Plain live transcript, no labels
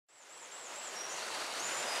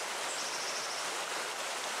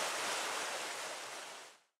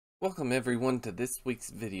Welcome everyone to this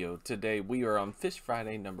week's video. Today we are on Fish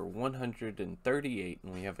Friday number 138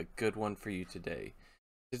 and we have a good one for you today.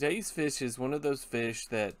 Today's fish is one of those fish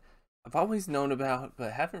that I've always known about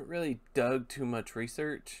but haven't really dug too much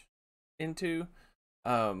research into.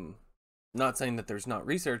 Not saying that there's not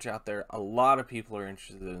research out there. A lot of people are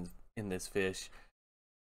interested in this fish,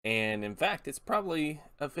 and in fact it's probably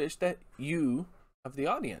a fish that you of the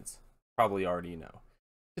audience probably already know.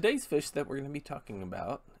 Today's fish that we're going to be talking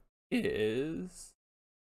about is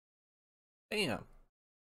the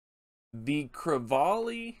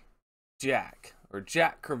Crevalle Jack, or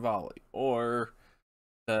Jack Crevalle, or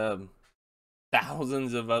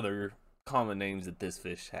thousands of other common names that this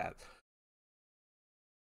fish has.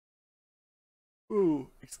 Ooh,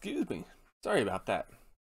 excuse me. Sorry about that.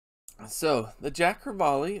 So, the Jack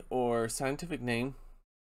Crevalle, or scientific name,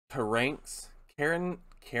 Caranx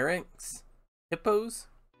hippos.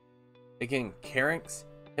 Again, Caranx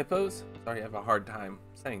hippos. Sorry, I have a hard time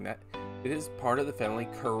saying that. It is part of the family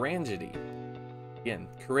Carangidae. Again,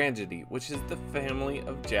 Carangidae, which is the family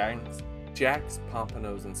of jacks,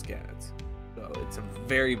 pompanos, and scads. So it's a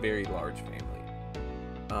very, very large family.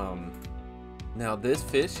 Now this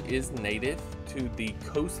fish is native to the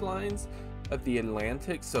coastlines of the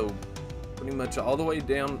Atlantic, so pretty much all the way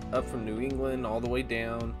down up from New England, all the way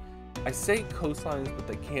down. I say coastlines, but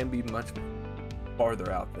they can be much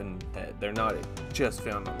farther out than that. They're not just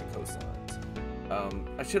found on the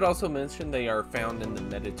coastlines. I should also mention they are found in the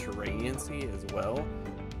Mediterranean Sea as well.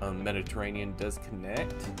 Mediterranean does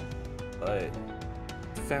connect, but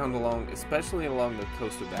found especially along the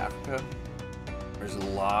coast of Africa. There's a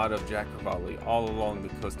lot of Jack Crevalle all along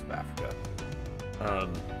the coast of Africa.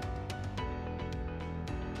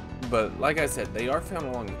 But like I said, they are found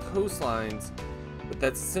along the coastlines, but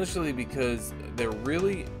that's essentially because they're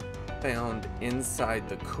really found inside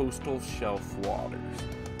the coastal shelf waters.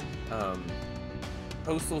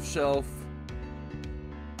 Coastal shelf,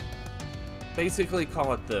 basically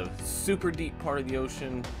call it the super deep part of the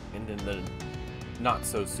ocean, and then the not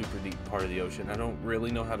so super deep part of the ocean. I don't really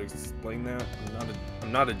know how to explain that.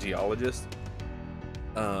 I'm not a geologist.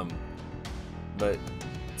 But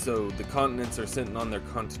so the continents are sitting on their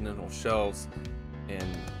continental shelves,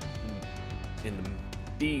 and in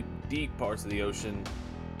the deep parts of the ocean,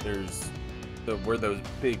 there's where those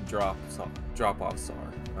big drop-offs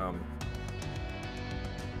are.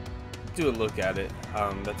 Do a look at it.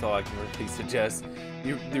 That's all I can really suggest.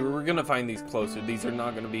 We're gonna find these closer. These are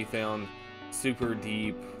not gonna be found super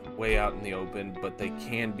deep, way out in the open, but they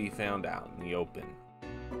can be found out in the open.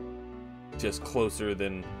 Just closer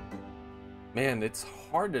than... Man, it's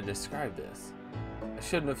hard to describe this. I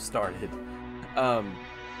shouldn't have started.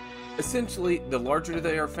 Essentially, the larger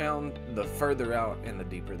they are found, the further out and the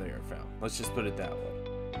deeper they are found. Let's just put it that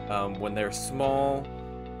way. When they're small,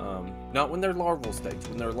 not when they're larval stage.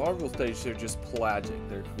 When they're larval stage, they're just pelagic.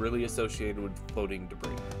 They're really associated with floating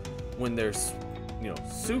debris. When they're,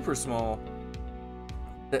 super small,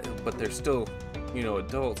 but they're still,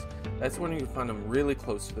 adults, that's when you find them really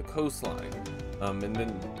close to the coastline. And then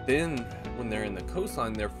when they're in the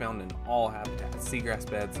coastline, they're found in all habitats: seagrass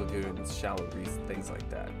beds, lagoons, shallow reefs, things like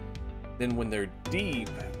that. Then when they're deep,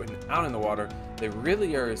 when out in the water, they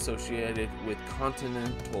really are associated with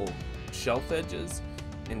continental shelf edges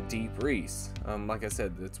and deep reefs. Like I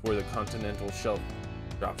said, that's where the continental shelf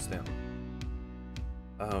drops down.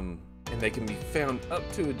 And they can be found up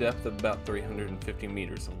to a depth of about 350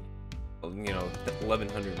 meters,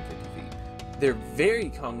 1,150 feet. They're very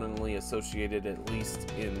commonly associated, at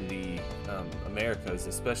least in the Americas,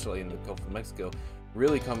 especially in the Gulf of Mexico,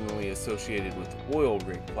 really commonly associated with oil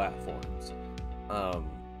rig platforms,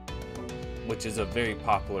 which is a very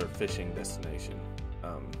popular fishing destination,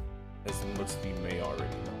 as most of you may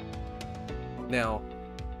already know. Now,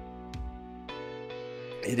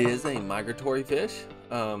 it is a migratory fish.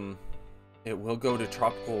 It will go to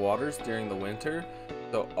tropical waters during the winter,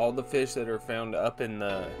 so all the fish that are found up in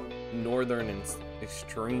the northern and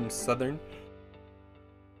extreme southern...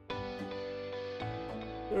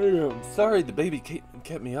 Sorry, the baby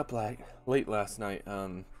kept me up late last night.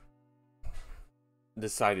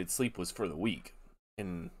 Decided sleep was for the weak,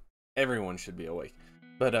 and everyone should be awake.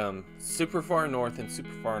 But super far north and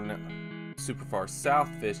super far south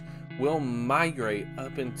fish will migrate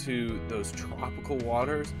up into those tropical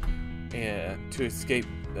waters and to escape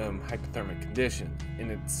hypothermic conditions. And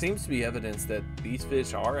it seems to be evidence that these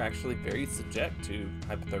fish are actually very subject to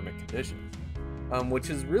hypothermic conditions, which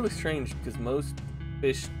is really strange because most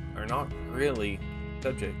fish are not really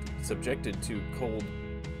subjected to cold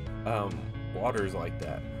waters like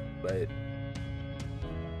that. But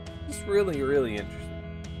it's really, really interesting.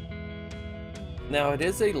 Now it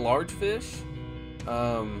is a large fish.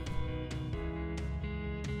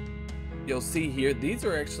 You'll see here, these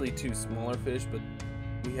are actually two smaller fish, but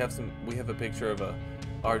we have a picture of a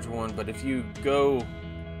large one. But if you go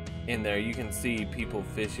in there, you can see people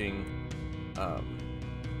fishing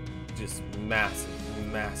just massive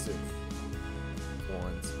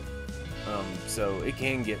ones. So it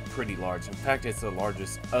can get pretty large. In fact, it's the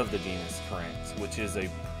largest of the genus Caranx, which is a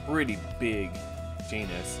pretty big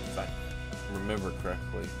genus, if I remember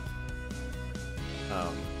correctly.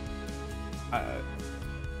 I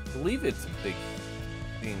believe it's a big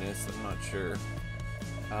genus, I'm not sure.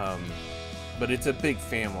 But it's a big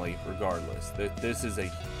family regardless. This is a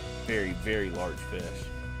very large fish.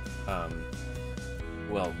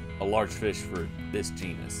 Well, a large fish for this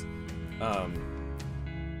genus.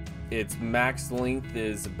 Its max length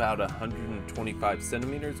is about 125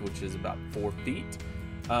 centimeters, which is about 4 feet.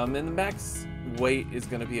 And the max weight is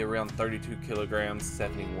going to be around 32 kilograms,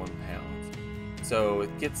 71 pounds. So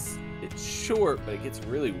it's short, but it gets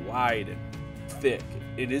really wide and thick.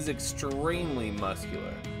 It is extremely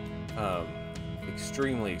muscular.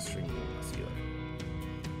 Extremely muscular.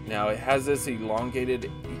 Now it has this elongated,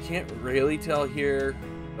 you can't really tell here,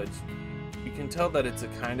 but you can tell that it's a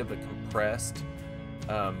kind of a compressed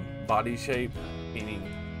body shape, meaning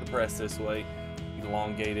compressed this way,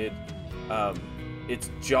 elongated. Its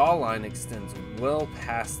jawline extends well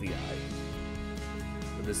past the eye.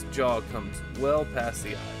 So this jaw comes well past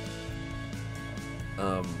the eye.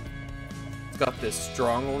 It's got this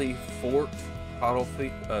strongly forked caudal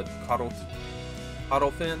fin.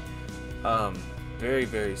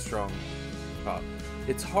 Very strong prop.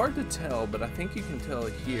 It's hard to tell, but I think you can tell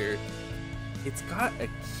here. It's got a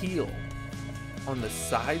keel on the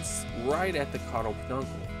sides right at the caudal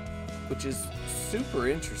peduncle, which is super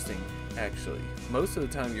interesting actually. Most of the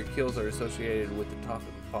time your keels are associated with the top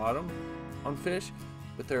and bottom on fish,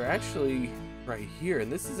 but they're actually right here,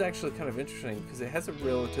 and this is actually kind of interesting because it has a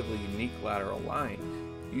relatively unique lateral line.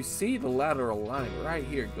 You see the lateral line right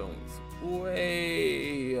here going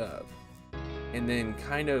way up and then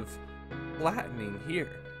kind of flattening here.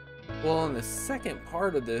 Well, on the second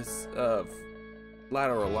part of this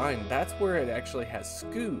lateral line, that's where it actually has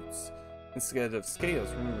scutes instead of scales.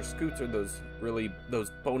 Remember, scutes are those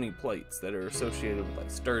bony plates that are associated with like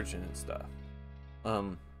sturgeon and stuff.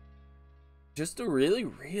 Just a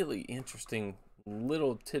really interesting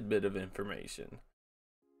little tidbit of information.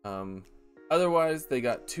 Otherwise, they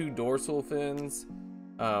got two dorsal fins.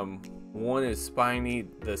 One is spiny.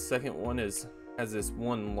 The second one has this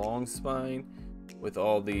one long spine with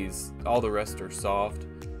all the rest are soft.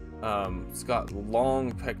 It's got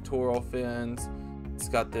long pectoral fins. It's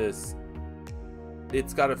got a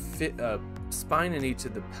spine in each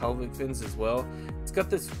of the pelvic fins as well. It's got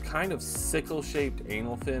this kind of sickle-shaped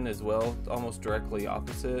anal fin as well, almost directly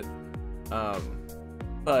opposite.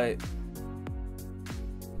 But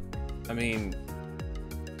I mean,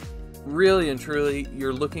 really and truly,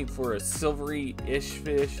 you're looking for a silvery-ish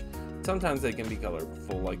fish. Sometimes they can be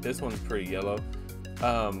colorful, like this one's pretty yellow.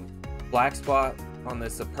 Black spot on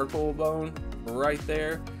this purple bone right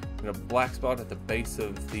there, and a black spot at the base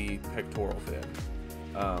of the pectoral fin.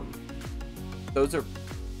 It's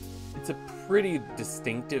a pretty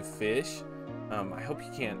distinctive fish. I hope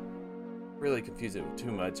you can't really confuse it with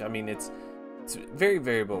too much. I mean, it's very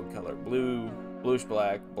variable in color. Blue, bluish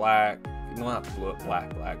black, black, not black,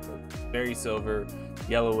 but very silver,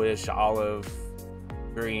 yellowish, olive,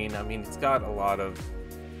 green. I mean, it's got a lot of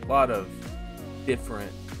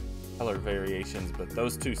different color variations, but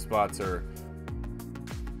those two spots are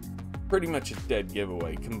pretty much a dead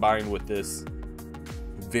giveaway, combined with this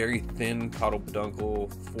very thin caudal peduncle,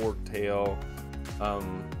 forked tail.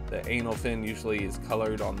 The anal fin usually is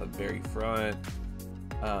colored on the very front.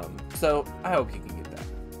 So I hope you can get that.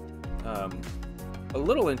 A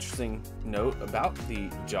little interesting note about the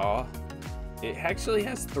jaw, it actually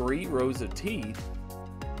has 3 rows of teeth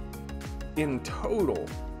in total,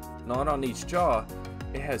 not on each jaw.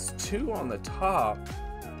 It has 2 on the top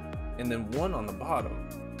and then 1 on the bottom.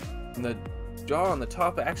 And the jaw on the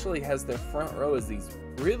top actually has their front row as these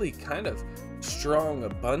really kind of strong,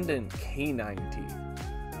 abundant canine teeth.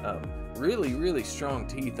 Really strong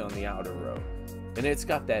teeth on the outer row. And it's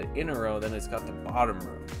got that inner row, then it's got the bottom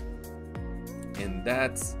row. And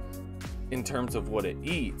that's in terms of what it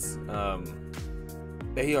eats.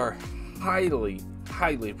 They are highly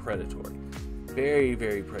predatory.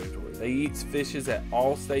 Very predatory. They eat fishes at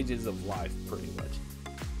all stages of life, pretty much.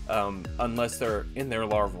 Unless they're in their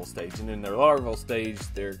larval stage. And in their larval stage,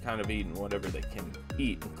 they're kind of eating whatever they can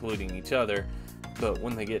eat, including each other. But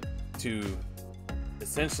when they get to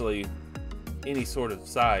essentially any sort of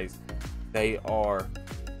size, they are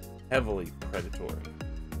heavily predatory.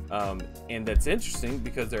 And that's interesting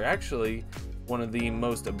because they're actually one of the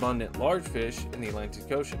most abundant large fish in the Atlantic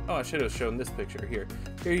Ocean. Oh, I should have shown this picture here.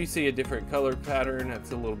 Here you see a different color pattern.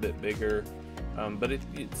 It's a little bit bigger, but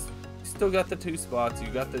it's still got the two spots. You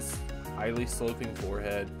got this highly sloping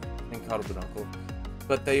forehead and caudal peduncle,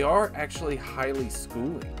 but they are actually highly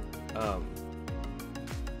schooling.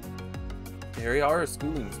 They are a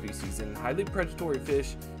schooling species, and highly predatory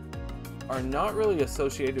fish are not really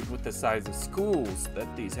associated with the size of schools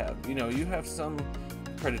that these have. You know, you have some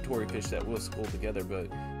predatory fish that will school together, but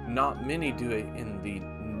not many do it in the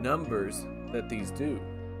numbers that these do.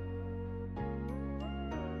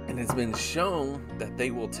 And it's been shown that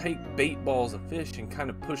they will take bait balls of fish and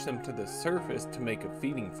kind of push them to the surface to make a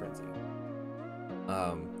feeding frenzy,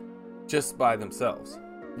 just by themselves,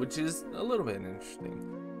 which is a little bit interesting.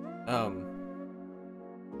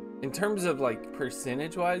 In terms of like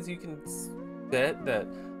percentage wise, you can bet that,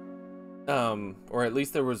 or at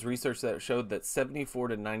least there was research that showed that 74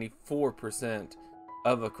 to 94%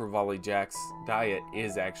 of a Crevalle jack's diet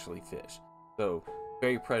is actually fish. So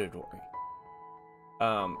very predatory.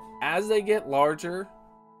 As they get larger,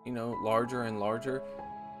 you know, larger and larger,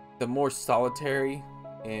 the more solitary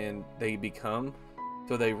and they become.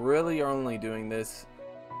 So they really are only doing this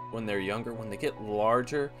when they're younger. When they get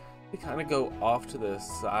larger, they kind of go off to the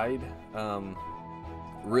side,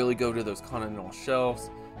 really go to those continental shelves,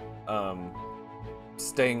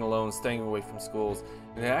 staying alone, staying away from schools.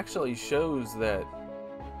 And it actually shows that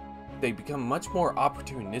they become much more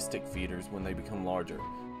opportunistic feeders when they become larger,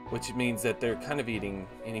 which means that they're kind of eating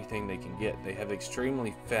anything they can get. They have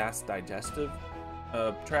extremely fast digestive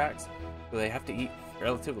tracts, so they have to eat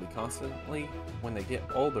relatively constantly. When they get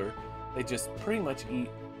older, they just pretty much eat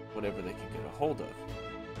whatever they can get a hold of.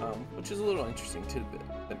 Which is a little interesting tidbit.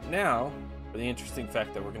 But now, for the interesting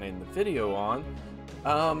fact that we're going to end the video on,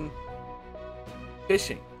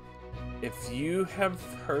 fishing. If you have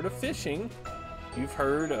heard of fishing, you've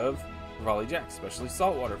heard of Crevalle jacks, especially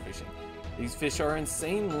saltwater fishing. These fish are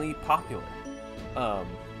insanely popular.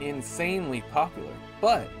 Insanely popular.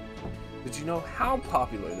 But did you know how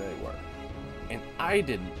popular they were? And I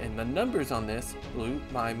didn't, and the numbers on this blew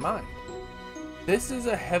my mind. This is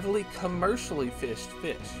a heavily commercially fished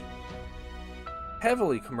fish.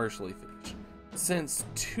 Heavily commercially fished. Since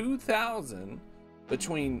 2000,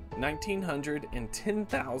 between 1,900 and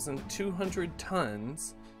 10,200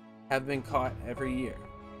 tons have been caught every year.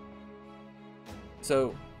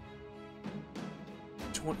 So,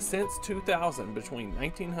 since 2000, between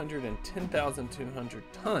 1,900 and 10,200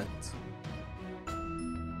 tons.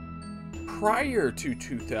 Prior to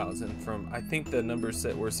 2000, from I think the numbers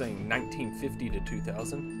that we're saying 1950 to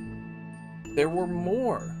 2000, there were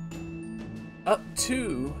more, up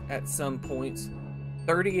to at some points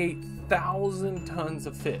 38,000 tons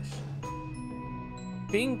of fish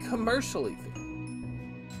being commercially fished.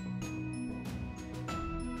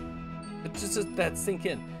 But just that sink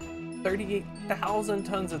in, 38,000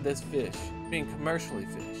 tons of this fish being commercially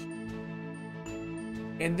fished.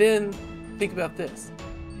 And then think about this,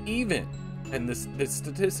 even, and the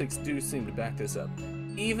statistics do seem to back this up,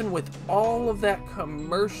 even with all of that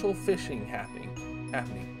commercial fishing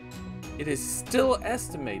happening, it is still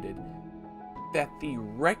estimated that the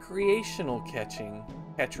recreational catch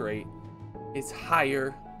rate is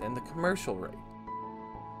higher than the commercial rate.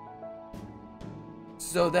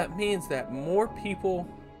 So that means that more people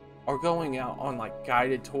are going out on like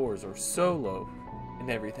guided tours or solo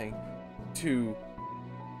and everything to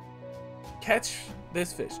catch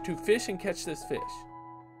this fish, to fish and catch this fish.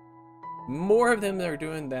 More of them are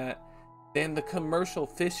doing that than the commercial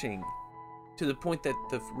fishing, to the point that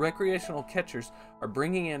the recreational catchers are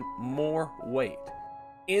bringing in more weight.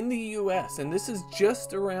 In the US, and this is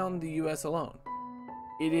just around the US alone,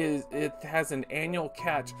 it has an annual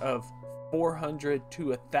catch of 400 to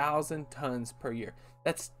 1,000 tons per year.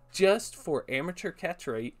 That's just for amateur catch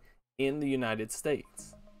rate in the United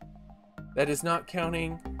States. That is not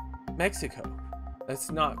counting Mexico.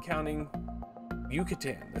 That's not counting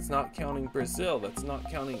Yucatan. That's not counting Brazil. That's not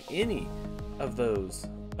counting any of those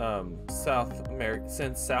South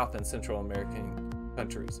and Central American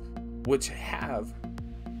countries, which have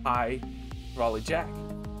high Crevalle jack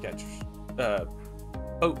catchers,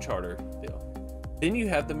 boat charter deal. Then you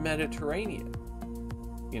have the Mediterranean.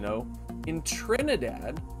 You know, in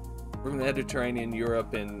Trinidad, from the Mediterranean,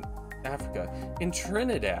 Europe, and Africa, in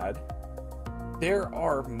Trinidad, there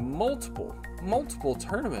are multiple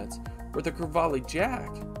tournaments where the Crevalle jack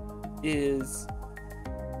is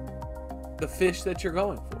the fish that you're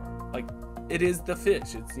going for. Like, it is the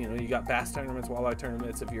fish. It's, you know, you got bass tournaments, walleye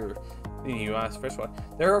tournaments. If you're in the U.S. freshwater,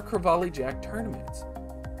 there are Crevalle Jack tournaments.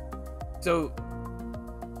 So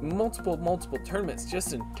multiple tournaments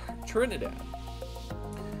just in Trinidad.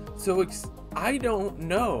 So I don't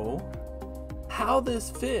know how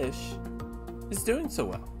this fish is doing so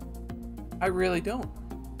well. I really don't.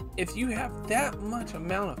 If you have that much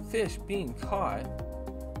amount of fish being caught,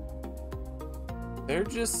 they're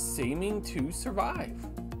just seeming to survive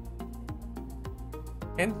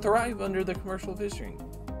and thrive under the commercial fishing.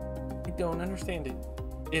 I don't understand it.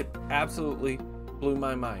 It absolutely blew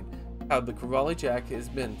my mind how the Crevalle Jack has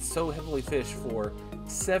been so heavily fished for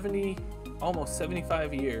 70, almost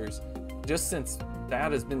 75 years, just since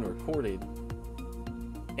that has been recorded,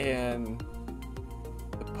 and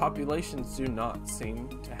the populations do not seem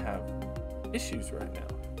to have issues right now.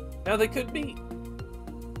 Now they could be.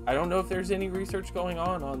 I don't know if there's any research going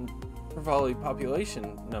on Crevalle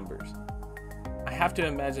population numbers. I have to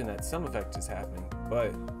imagine that some effect is happening,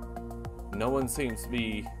 but no one seems to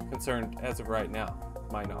be concerned as of right now,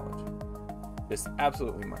 my knowledge. Just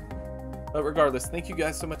absolutely mine. But regardless, thank you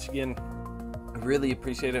guys so much again. I really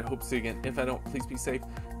appreciate it. Hope to see you again. If I don't, please be safe.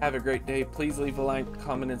 Have a great day. Please leave a like,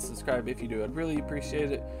 comment, and subscribe if you do. I'd really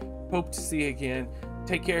appreciate it. Hope to see you again.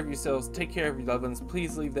 Take care of yourselves. Take care of your loved ones.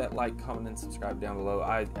 Please leave that like, comment, and subscribe down below.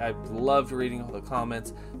 I loved reading all the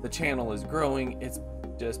comments. The channel is growing. It's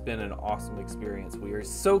just been an awesome experience. We are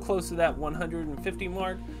so close to that 150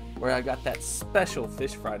 mark where I got that special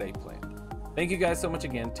Fish Friday planned. Thank you guys so much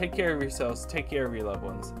again. Take care of yourselves. Take care of your loved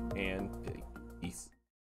ones. And peace.